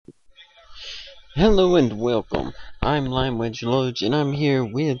Hello and welcome. I'm Limewedge Lodge and I'm here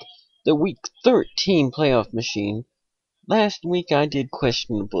with the Week 13 playoff machine. Last week I did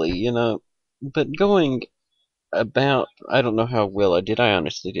questionably, but going about, I don't know how well I did. I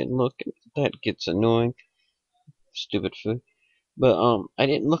honestly didn't look. That gets annoying. Stupid food. But, I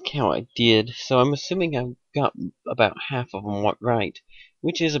didn't look how I did, so I'm assuming I got about half of them right,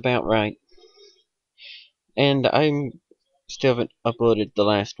 which is about right. And I'm still haven't uploaded the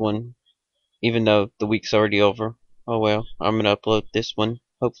last one, even though the week's already over. Oh well, I'm gonna upload this one,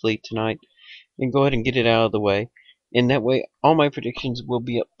 hopefully tonight, and go ahead and get it out of the way. And that way, all my predictions will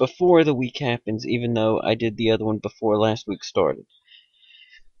be up before the week happens, even though I did the other one before last week started.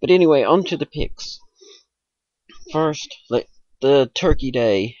 But anyway, on to the picks. First, the Turkey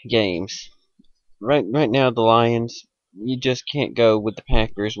Day games. Right now, the Lions, you just can't go with the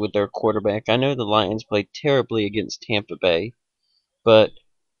Packers with their quarterback. I know the Lions played terribly against Tampa Bay, but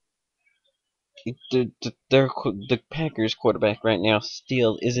the Packers quarterback right now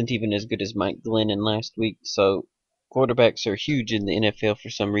still isn't even as good as Mike Glennon last week, so quarterbacks are huge in the NFL for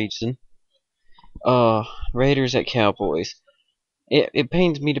some reason. Raiders at Cowboys. It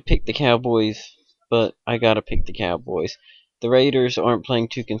pains me to pick the Cowboys, but I gotta pick the Cowboys. The Raiders aren't playing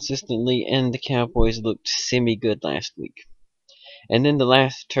too consistently, and the Cowboys looked semi-good last week. And then the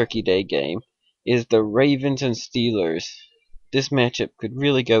last Turkey Day game is the Ravens and Steelers. This matchup could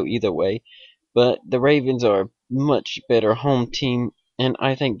really go either way, but the Ravens are a much better home team, and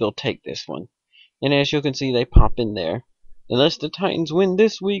I think they'll take this one. And as you can see, they pop in there. Unless the Titans win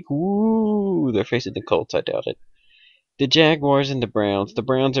this week, woo, they're facing the Colts, I doubt it. The Jaguars and the Browns. The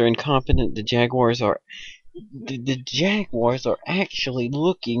Browns are incompetent. The Jaguars are actually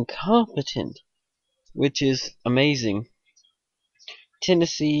looking competent, which is amazing.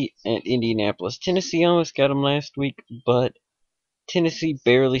 Tennessee and Indianapolis. Tennessee almost got them last week, but Tennessee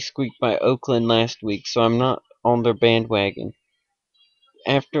barely squeaked by Oakland last week, so I'm not on their bandwagon.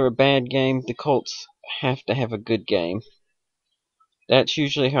 After a bad game, the Colts have to have a good game. That's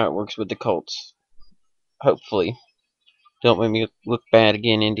usually how it works with the Colts. Hopefully. Don't make me look bad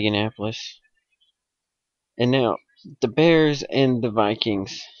again, Indianapolis. And now, the Bears and the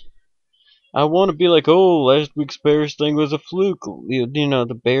Vikings. I want to be like, oh, last week's Bears thing was a fluke.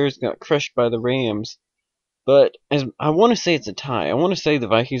 The Bears got crushed by the Rams. But as I want to say it's a tie. I want to say the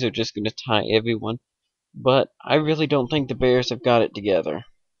Vikings are just going to tie everyone. But I really don't think the Bears have got it together.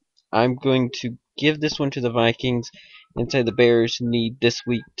 I'm going to give this one to the Vikings and say the Bears need this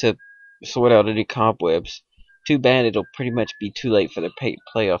week to sort out any cobwebs. Too bad it'll pretty much be too late for their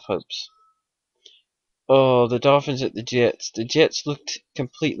playoff hopes. Oh, the Dolphins at the Jets. The Jets looked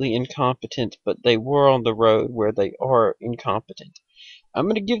completely incompetent, but they were on the road where they are incompetent. I'm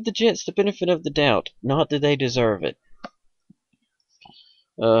going to give the Jets the benefit of the doubt. Not that they deserve it.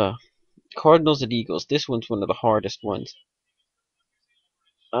 Uh, Cardinals at Eagles. This one's one of the hardest ones.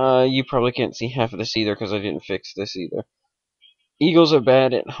 You probably can't see half of this either because I didn't fix this either. Eagles are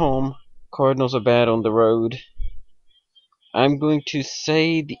bad at home. Cardinals are bad on the road. I'm going to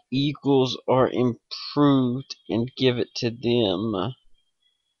say the Eagles are improved and give it to them.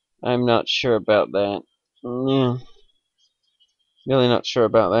 I'm not sure about that. Yeah, really not sure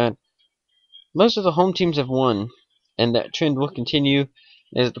about that. Most of the home teams have won, and that trend will continue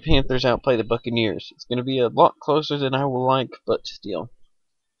as the Panthers outplay the Buccaneers. It's going to be a lot closer than I will like, but still.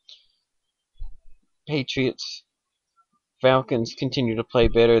 Patriots, Falcons continue to play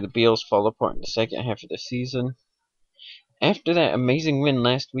better. The Bills fall apart in the second half of the season. After that amazing win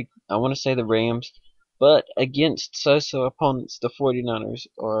last week, I want to say the Rams, but against so-so opponents, the 49ers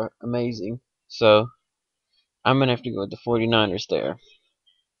are amazing. So I'm going to have to go with the 49ers there.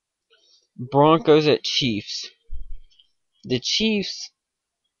 Broncos at Chiefs. The Chiefs,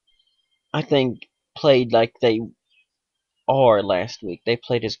 I think, played like they are last week. They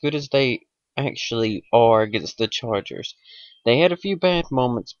played as good as they actually are against the Chargers. They had a few bad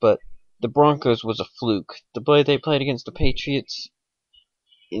moments, but the Broncos was a fluke. The way they played against the Patriots,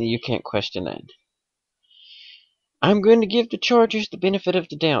 you can't question that. I'm going to give the Chargers the benefit of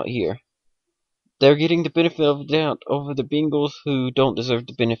the doubt here. They're getting the benefit of the doubt over the Bengals, who don't deserve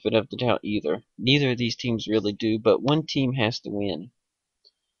the benefit of the doubt either. Neither of these teams really do, but one team has to win.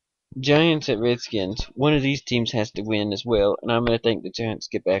 Giants at Redskins. One of these teams has to win as well, and I'm going to think the Giants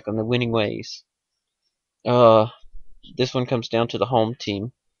get back on the winning ways. This one comes down to the home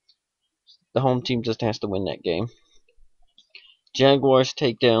team. The home team just has to win that game. Jaguars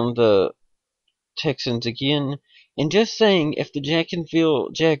take down the Texans again. And just saying, if the Jacksonville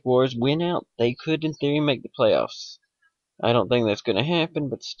Jaguars win out, they could, in theory, make the playoffs. I don't think that's going to happen,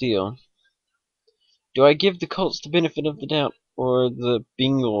 but still. Do I give the Colts the benefit of the doubt or the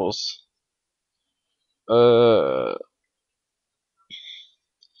Bengals? Uh,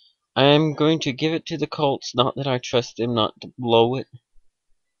 I'm going to give it to the Colts. Not that I trust them not to blow it,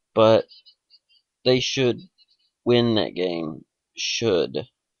 but they should win that game. Should.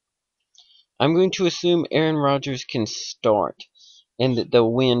 I'm going to assume Aaron Rodgers can start, and that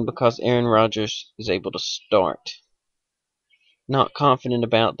they'll win because Aaron Rodgers is able to start. Not confident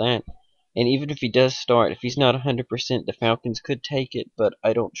about that. And even if he does start, if he's not 100%, the Falcons could take it, but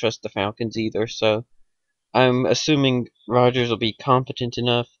I don't trust the Falcons either, so I'm assuming Rodgers will be competent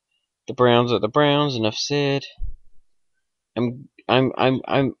enough. The Browns are the Browns, enough said. I'm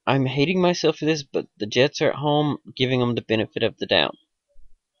hating myself for this, but the Jets are at home, giving them the benefit of the doubt.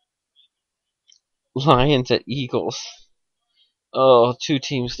 Lions at Eagles. Oh, two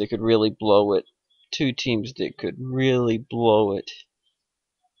teams that could really blow it. Two teams that could really blow it.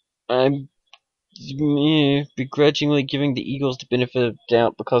 I'm begrudgingly giving the Eagles the benefit of the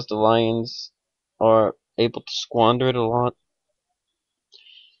doubt because the Lions are able to squander it a lot.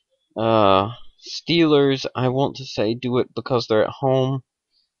 Steelers, I want to say do it because they're at home,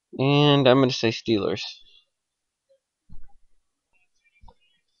 and I'm going to say Steelers.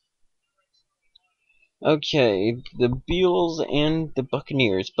 Okay, the Bills and the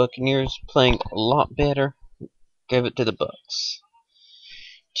Buccaneers. Buccaneers playing a lot better. Give it to the Bucks.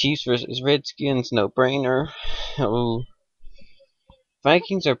 Chiefs versus Redskins, no brainer. Oh,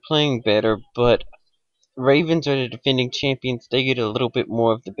 Vikings are playing better, but Ravens are the defending champions. They get a little bit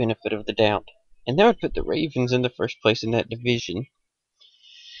more of the benefit of the doubt. And that would put the Ravens in the first place in that division.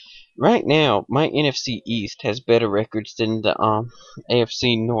 Right now, my NFC East has better records than the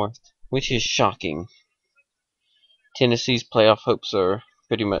AFC North, which is shocking. Tennessee's playoff hopes are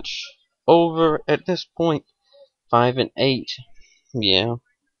pretty much over at this point. 5-8. Yeah.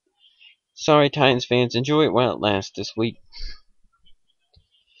 Sorry, Titans fans. Enjoy it while it lasts this week.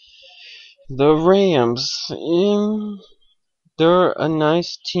 The Rams. They're a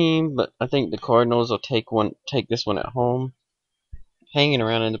nice team, but I think the Cardinals will take this one at home. Hanging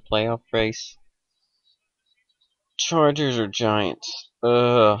around in the playoff race. Chargers or Giants?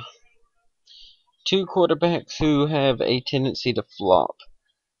 Two quarterbacks who have a tendency to flop.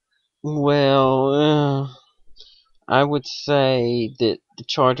 Well, I would say that the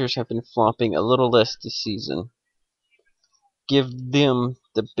Chargers have been flopping a little less this season. Give them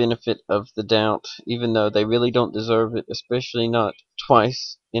the benefit of the doubt, even though they really don't deserve it, especially not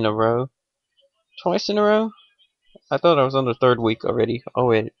twice in a row. Twice in a row? I thought I was on the third week already. Oh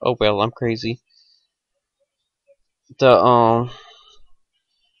wait, oh well, I'm crazy.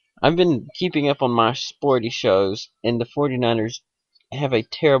 I've been keeping up on my sporty shows, and the 49ers have a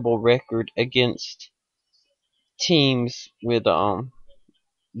terrible record against teams with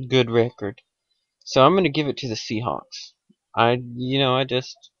good record. So I'm going to give it to the Seahawks. I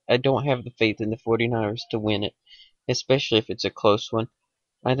don't have the faith in the 49ers to win it, especially if it's a close one.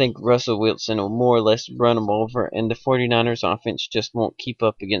 I think Russell Wilson will more or less run them over, and the 49ers offense just won't keep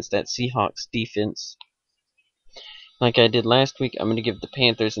up against that Seahawks defense. Like I did last week, I'm going to give the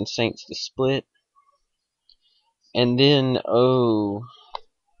Panthers and Saints the split. And then,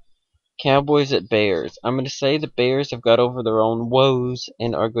 Cowboys at Bears. I'm going to say the Bears have got over their own woes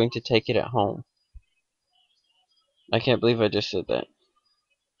and are going to take it at home. I can't believe I just said that.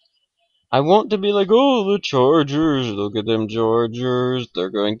 I want to be like, oh, the Chargers. Look at them Chargers. They're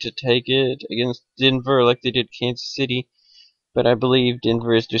going to take it against Denver like they did Kansas City. But I believe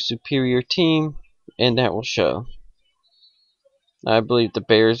Denver is the superior team, and that will show. I believe the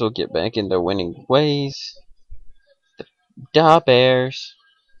Bears will get back in their winning ways. Da Bears.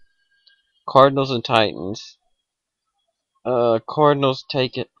 Cardinals and Titans. Cardinals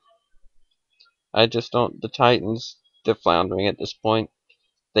take it. I just don't. The Titans, they're floundering at this point.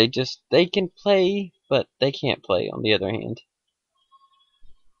 They can play, but they can't play on the other hand.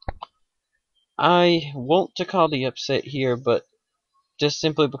 I want to call the upset here, but just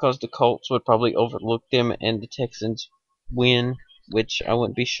simply because the Colts would probably overlook them and the Texans win, which I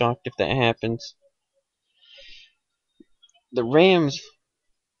wouldn't be shocked if that happens. The Rams,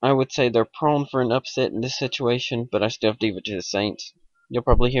 I would say they're prone for an upset in this situation, but I still have to give it to the Saints. You'll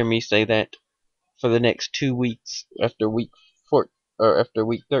probably hear me say that for the next 2 weeks after after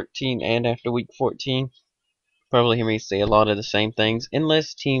week 13 and after week 14. Probably hear me say a lot of the same things,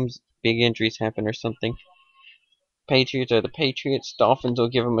 unless teams big injuries happen or something. Patriots are the Patriots. Dolphins will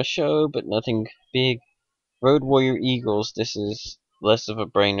give them a show, but nothing big. Road Warrior Eagles. This is less of a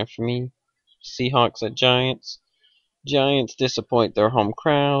brainer for me. Seahawks at Giants. Giants disappoint their home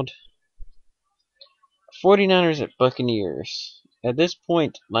crowd. 49ers at Buccaneers. At this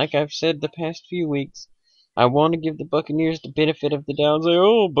point, like I've said the past few weeks, I want to give the Buccaneers the benefit of the doubt and say,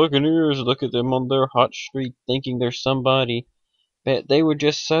 oh, Buccaneers, look at them on their hot streak thinking they're somebody. But they were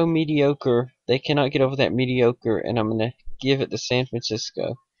just so mediocre. They cannot get over that mediocre, and I'm going to give it to San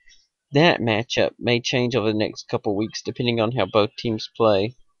Francisco. That matchup may change over the next couple weeks depending on how both teams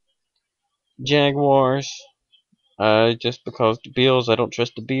play. Jaguars, just because the Bills, I don't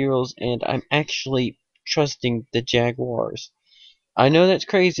trust the Bills, and I'm actually trusting the Jaguars. I know that's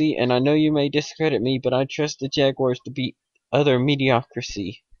crazy, and I know you may discredit me, but I trust the Jaguars to beat other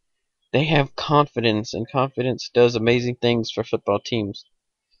mediocrity. They have confidence, and confidence does amazing things for football teams.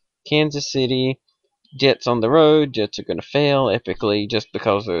 Kansas City, Jets on the road. Jets are going to fail epically just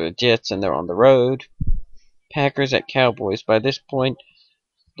because they're the Jets and they're on the road. Packers at Cowboys. By this point,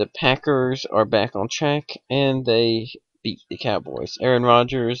 the Packers are back on track, and they beat the Cowboys. Aaron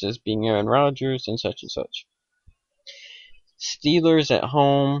Rodgers is being Aaron Rodgers, and such and such. Steelers at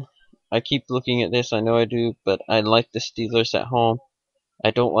home. I keep looking at this, I know I do, but I like the Steelers at home. I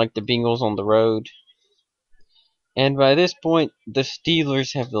don't like the Bengals on the road. And by this point, the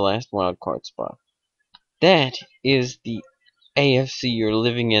Steelers have the last wild card spot. That is the AFC you're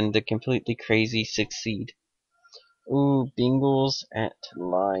living in, the completely crazy 6th seed. Ooh, Bengals at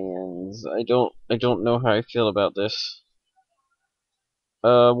Lions. I don't know how I feel about this.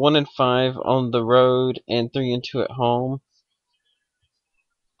 1-5 on the road and 3-2 at home.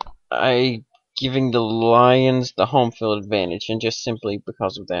 I giving the Lions the home field advantage, and just simply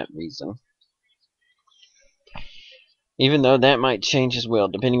because of that reason. Even though that might change as well,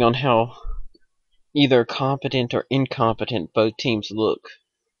 depending on how either competent or incompetent both teams look.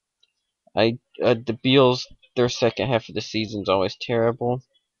 The Bills, their second half of the season is always terrible.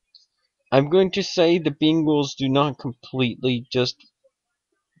 I'm going to say the Bengals do not completely just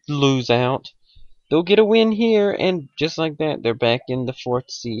lose out. They'll get a win here, and just like that, they're back in the 4th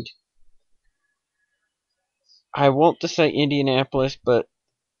seed. I want to say Indianapolis, but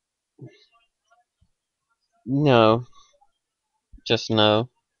no. Just no.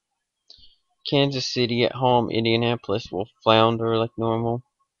 Kansas City at home, Indianapolis will flounder like normal.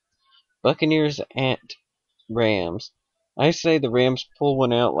 Buccaneers at Rams. I say the Rams pull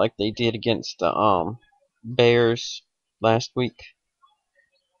one out like they did against the Bears last week.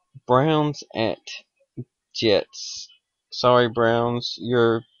 Browns at Jets. Sorry, Browns,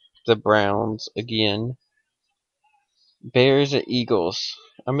 you're the Browns again. Bears at Eagles.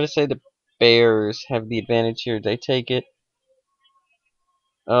 I'm going to say the Bears have the advantage here. They take it.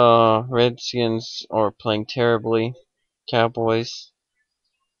 Redskins are playing terribly. Cowboys.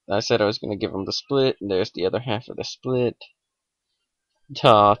 I said I was going to give them the split, and there's the other half of the split.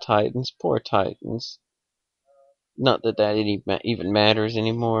 Titans. Poor Titans. Not that that even matters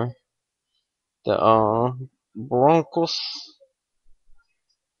anymore. The Broncos.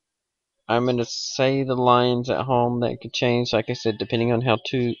 I'm gonna say the Lions at home. That could change, like I said, depending on how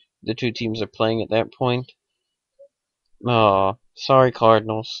the two teams are playing at that point. Oh, sorry,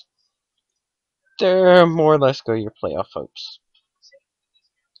 Cardinals. They're more or less go your playoff hopes.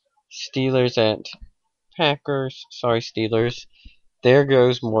 Steelers at Packers. Sorry, Steelers. There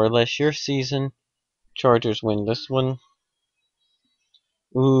goes more or less your season. Chargers win this one.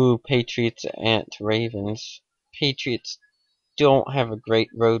 Ooh, Patriots at Ravens. Patriots don't have a great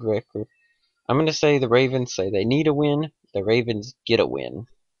road record. I'm going to say the Ravens say they need a win. The Ravens get a win.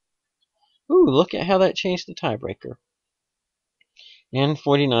 Ooh, look at how that changed the tiebreaker. And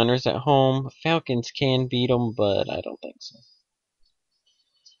 49ers at home. Falcons can beat them, but I don't think so.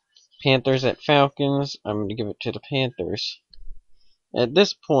 Panthers at Falcons. I'm going to give it to the Panthers. At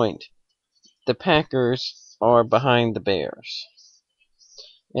this point, the Packers are behind the Bears.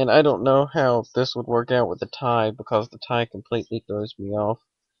 And I don't know how this would work out with the tie, because the tie completely throws me off.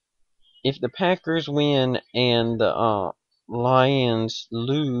 If the Packers win and the Lions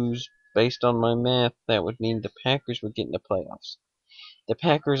lose, based on my math, that would mean the Packers would get in the playoffs. The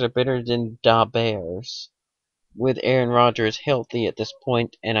Packers are better than the Bears, with Aaron Rodgers healthy at this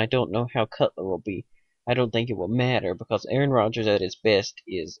point, and I don't know how Cutler will be. I don't think it will matter, because Aaron Rodgers at his best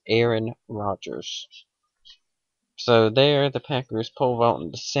is Aaron Rodgers. So there, the Packers pole vault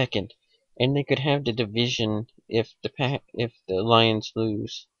into second, and they could have the division if the Lions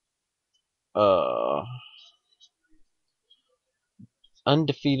lose.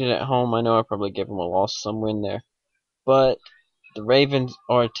 Undefeated at home. I know I probably gave them a loss some win there, but the Ravens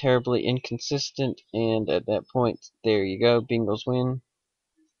are terribly inconsistent, and at that point, there you go. Bengals win.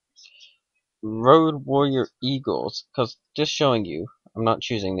 Road Warrior Eagles, because just showing you, I'm not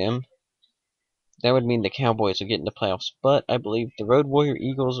choosing them. That would mean the Cowboys will get into playoffs, but I believe the Road Warrior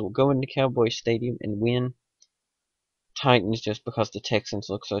Eagles will go into Cowboys Stadium and win. Titans, just because the Texans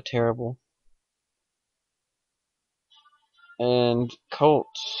look so terrible. And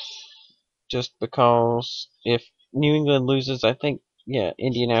Colts, just because if New England loses, I think, yeah,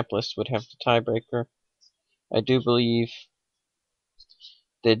 Indianapolis would have the tiebreaker. I do believe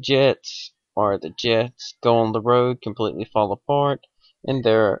the Jets are the Jets, go on the road, completely fall apart, and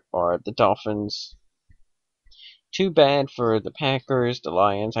there are the Dolphins. Too bad for the Packers. The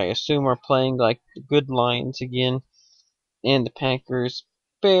Lions, I assume, are playing like the good Lions again. And the Packers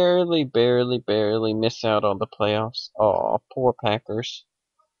barely miss out on the playoffs. Aw, poor Packers.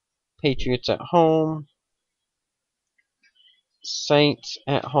 Patriots at home. Saints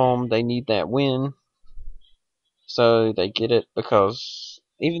at home. They need that win. So they get it because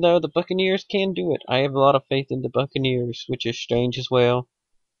even though the Buccaneers can do it, I have a lot of faith in the Buccaneers, which is strange as well.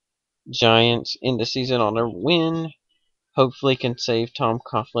 Giants end the season on a win. Hopefully can save Tom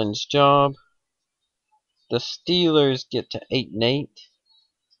Coughlin's job. The Steelers get to 8-8.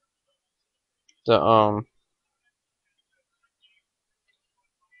 The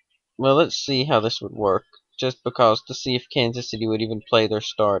well, let's see how this would work. Just because to see if Kansas City would even play their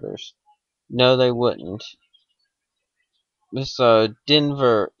starters. No, they wouldn't. So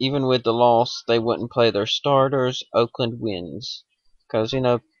Denver, even with the loss, they wouldn't play their starters. Oakland wins. Because,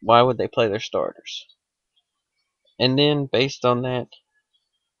 why would they play their starters? And then, based on that,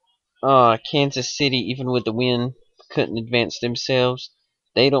 Kansas City, even with the win, couldn't advance themselves.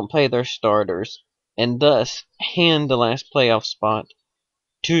 They don't play their starters, and thus hand the last playoff spot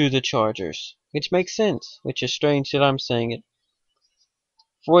to the Chargers. Which makes sense, which is strange that I'm saying it.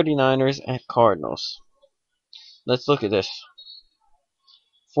 49ers at Cardinals. Let's look at this.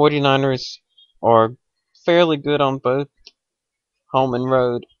 49ers are fairly good on both home and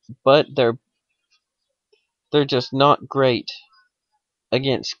road, but they're just not great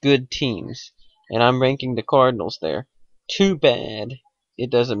against good teams. And I'm ranking the Cardinals there. Too bad. It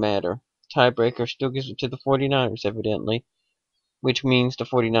doesn't matter. Tiebreaker still gives it to the 49ers, evidently. Which means the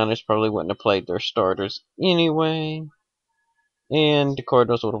 49ers probably wouldn't have played their starters anyway. And the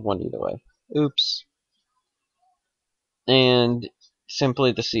Cardinals would have won either way. Oops. And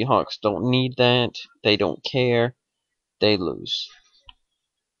simply the Seahawks don't need that. They don't care. They lose.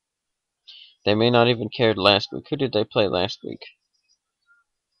 They may not even cared last week. Who did they play last week?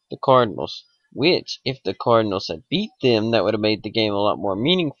 The Cardinals. Which, if the Cardinals had beat them, that would have made the game a lot more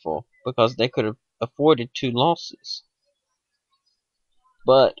meaningful because they could have afforded 2 losses.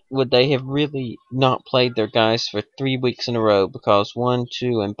 But would they have really not played their guys for 3 weeks in a row because 1,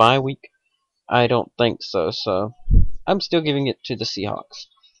 2, and bye week? I don't think so. So I'm still giving it to the Seahawks.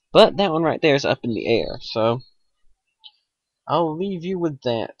 But that one right there is up in the air. So I'll leave you with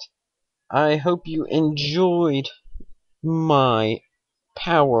that. I hope you enjoyed my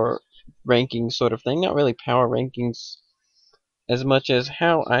power ranking sort of thing. Not really power rankings as much as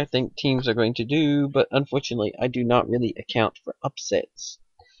how I think teams are going to do, but unfortunately I do not really account for upsets.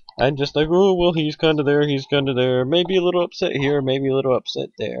 I'm just like, oh, well, he's kind of there, maybe a little upset here, maybe a little upset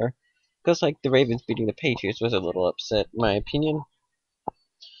there. Because, like, the Ravens beating the Patriots was a little upset, in my opinion.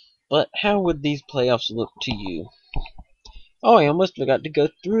 But how would these playoffs look to you? Oh, I almost forgot to go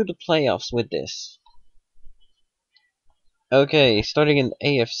through the playoffs with this. Okay, starting in the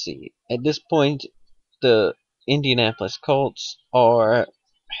AFC. At this point, the Indianapolis Colts are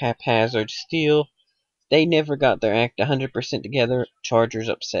haphazard still. They never got their act 100% together. Chargers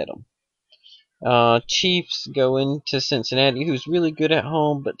upset them. Chiefs go into Cincinnati, who's really good at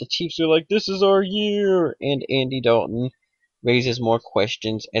home, but the Chiefs are like, this is our year! And Andy Dalton raises more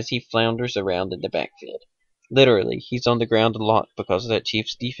questions as he flounders around in the backfield. Literally, he's on the ground a lot because of that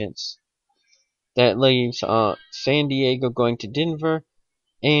Chiefs defense. That leaves San Diego going to Denver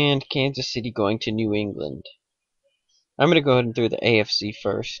and Kansas City going to New England. I'm going to go ahead and do the AFC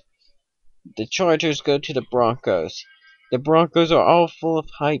first. The Chargers go to the Broncos. The Broncos are all full of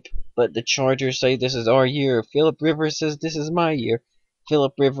hype, but the Chargers say this is our year. Philip Rivers says this is my year.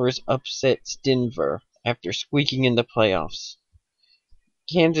 Philip Rivers upsets Denver after squeaking in the playoffs.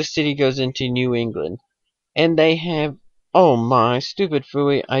 Kansas City goes into New England. And they have... Oh my, stupid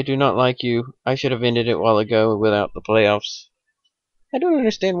Fooey, I do not like you. I should have ended it a while ago without the playoffs. I don't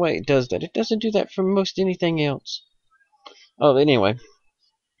understand why it does that. It doesn't do that for most anything else. Oh, anyway.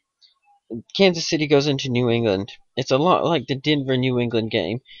 Kansas City goes into New England. It's a lot like the Denver-New England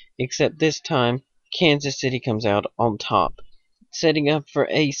game, except this time, Kansas City comes out on top, setting up for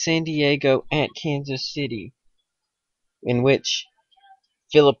a San Diego at Kansas City, in which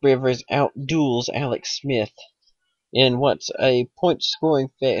Philip Rivers outduels Alex Smith in what's a point-scoring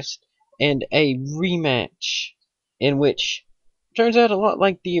fest and a rematch, in which turns out a lot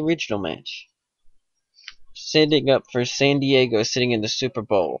like the original match. Setting up for San Diego sitting in the Super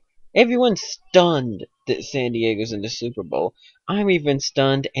Bowl. Everyone's stunned that San Diego's in the Super Bowl. I'm even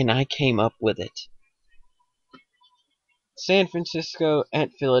stunned, and I came up with it. San Francisco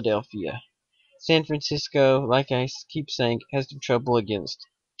at Philadelphia. San Francisco, like I keep saying, has some trouble against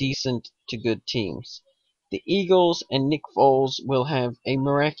decent to good teams. The Eagles and Nick Foles will have a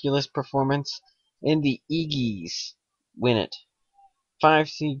miraculous performance, and the Eagles win it. 5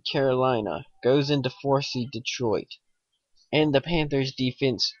 seed Carolina goes into 4 seed Detroit, and the Panthers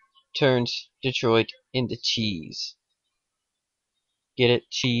defense turns Detroit into cheese. Get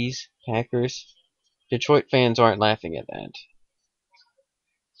it? Cheese? Packers? Detroit fans aren't laughing at that.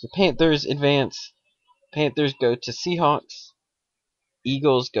 The Panthers advance. Panthers go to Seahawks.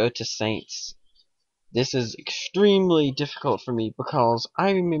 Eagles go to Saints. This is extremely difficult for me because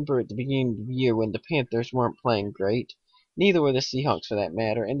I remember at the beginning of the year when the Panthers weren't playing great. Neither were the Seahawks for that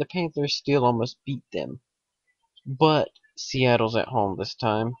matter, and the Panthers still almost beat them. But Seattle's at home this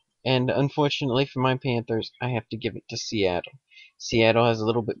time, and unfortunately for my Panthers, I have to give it to Seattle. Seattle has a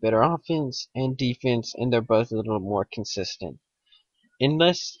little bit better offense and defense, and they're both a little more consistent.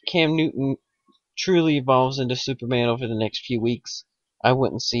 Unless Cam Newton truly evolves into Superman over the next few weeks, I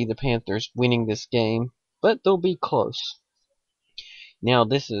wouldn't see the Panthers winning this game, but they'll be close. Now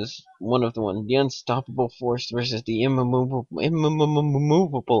this is one of the unstoppable force versus the immovable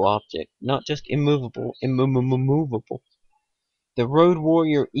object. Not just immovable, immovable. The Road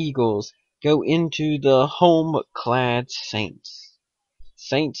Warrior Eagles go into the home-clad Saints.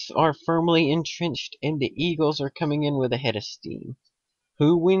 Saints are firmly entrenched, and the Eagles are coming in with a head of steam.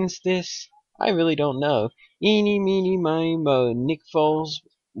 Who wins this? I really don't know. Eeny, meeny, miny, mo.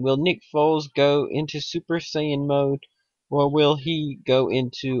 Will Nick Foles go into Super Saiyan mode, or will he go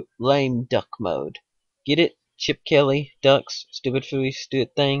into lame duck mode? Get it? Chip Kelly, ducks, stupid fooey,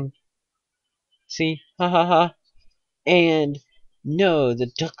 stupid thing. See? Ha ha ha. And no,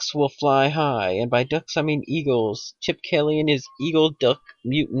 the ducks will fly high, and by ducks I mean eagles. Chip Kelly and his eagle duck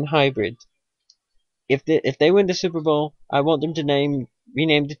mutant hybrid. If they win the Super Bowl, I want them to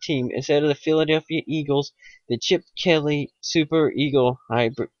rename the team instead of the Philadelphia Eagles, the Chip Kelly Super Eagle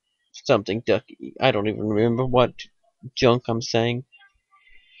Hybrid something duck. I don't even remember what junk I'm saying.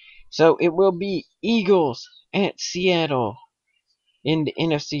 So it will be Eagles at Seattle in the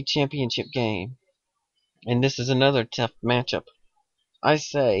NFC Championship game, and this is another tough matchup. I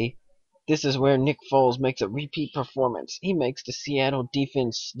say this is where Nick Foles makes a repeat performance. He makes the Seattle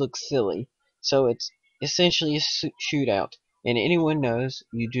defense look silly. So it's essentially a shootout. And anyone knows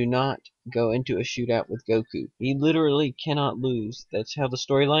you do not go into a shootout with Goku. He literally cannot lose. That's how the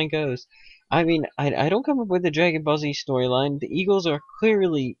storyline goes. I mean, I don't come up with the Dragon Ball Z storyline. The Eagles are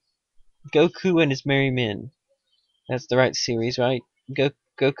clearly Goku and his merry men. That's the right series, right?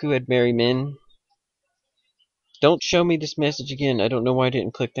 Goku had merry men. Don't show me this message again. I don't know why I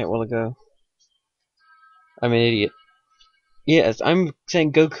didn't click that while ago. I'm an idiot. Yes, I'm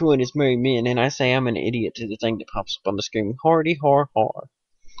saying Goku and his merry men, and I say I'm an idiot to the thing that pops up on the screen. Hardy har har.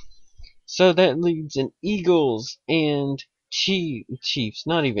 So that leaves an Eagles and Chiefs,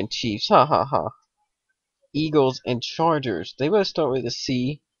 not even Chiefs, ha ha ha. Eagles and Chargers. They both start with a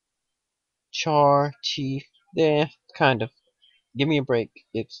C. Chief. Yeah, kind of. Give me a break.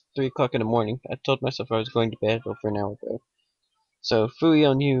 It's 3 o'clock in the morning. I told myself I was going to bed over an hour ago. So, phooey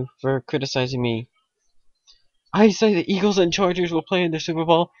on you for criticizing me. I say the Eagles and Chargers will play in the Super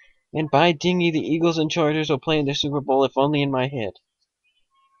Bowl, and by dingy, the Eagles and Chargers will play in the Super Bowl, if only in my head.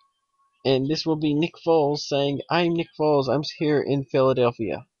 And this will be Nick Foles saying, I'm Nick Foles, I'm here in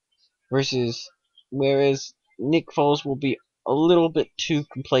Philadelphia. Whereas Nick Foles will be a little bit too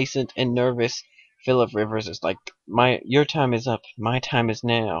complacent and nervous. Philip Rivers is like, your time is up, my time is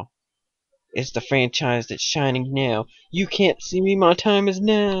now. It's the franchise that's shining now. You can't see me, my time is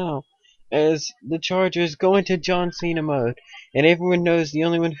now. As the Chargers go into John Cena mode, and everyone knows the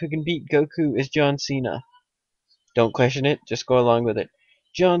only one who can beat Goku is John Cena. Don't question it, just go along with it.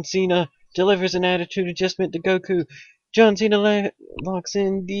 John Cena delivers an attitude adjustment to Goku. John Cena locks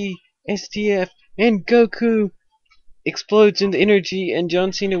in the STF, and Goku explodes into energy, and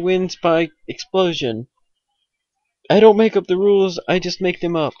John Cena wins by explosion. I don't make up the rules, I just make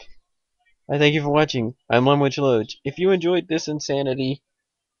them up. I thank you for watching. I'm Language Loge. If you enjoyed this insanity,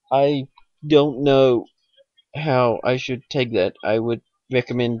 I don't know how I should take that. I would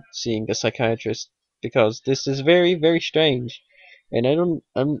recommend seeing a psychiatrist because this is very, very strange, and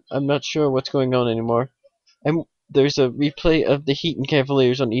I'm not sure what's going on anymore. There's a replay of the Heat and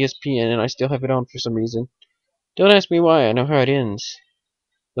Cavaliers on ESPN, and I still have it on for some reason. Don't ask me why. I know how it ends.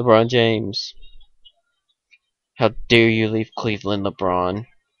 LeBron James. How dare you leave Cleveland, LeBron?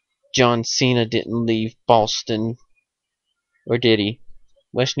 John Cena didn't leave Boston, or did he?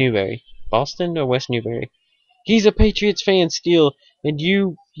 West Newbury. Boston or West Newbury? He's a Patriots fan still, and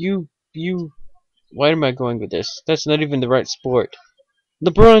you. Why am I going with this? That's not even the right sport.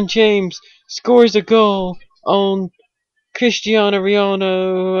 LeBron James scores a goal on Cristiano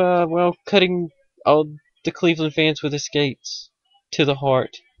Ronaldo, well, cutting all the Cleveland fans with his skates to the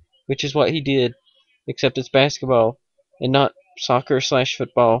heart, which is what he did, except it's basketball and not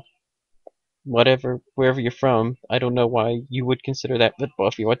soccer/football. Whatever, wherever you're from, I don't know why you would consider that football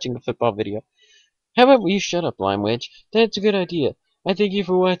if you're watching a football video. How about you shut up, Lime Wedge? That's a good idea. I thank you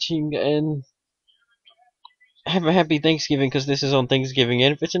for watching, and have a happy Thanksgiving, because this is on Thanksgiving,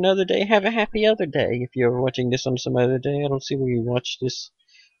 and if it's another day, have a happy other day. If you're watching this on some other day, I don't see where you watch this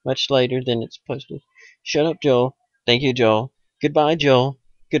much later than it's posted. Shut up, Joel. Thank you, Joel. Goodbye, Joel.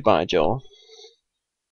 Goodbye, Joel.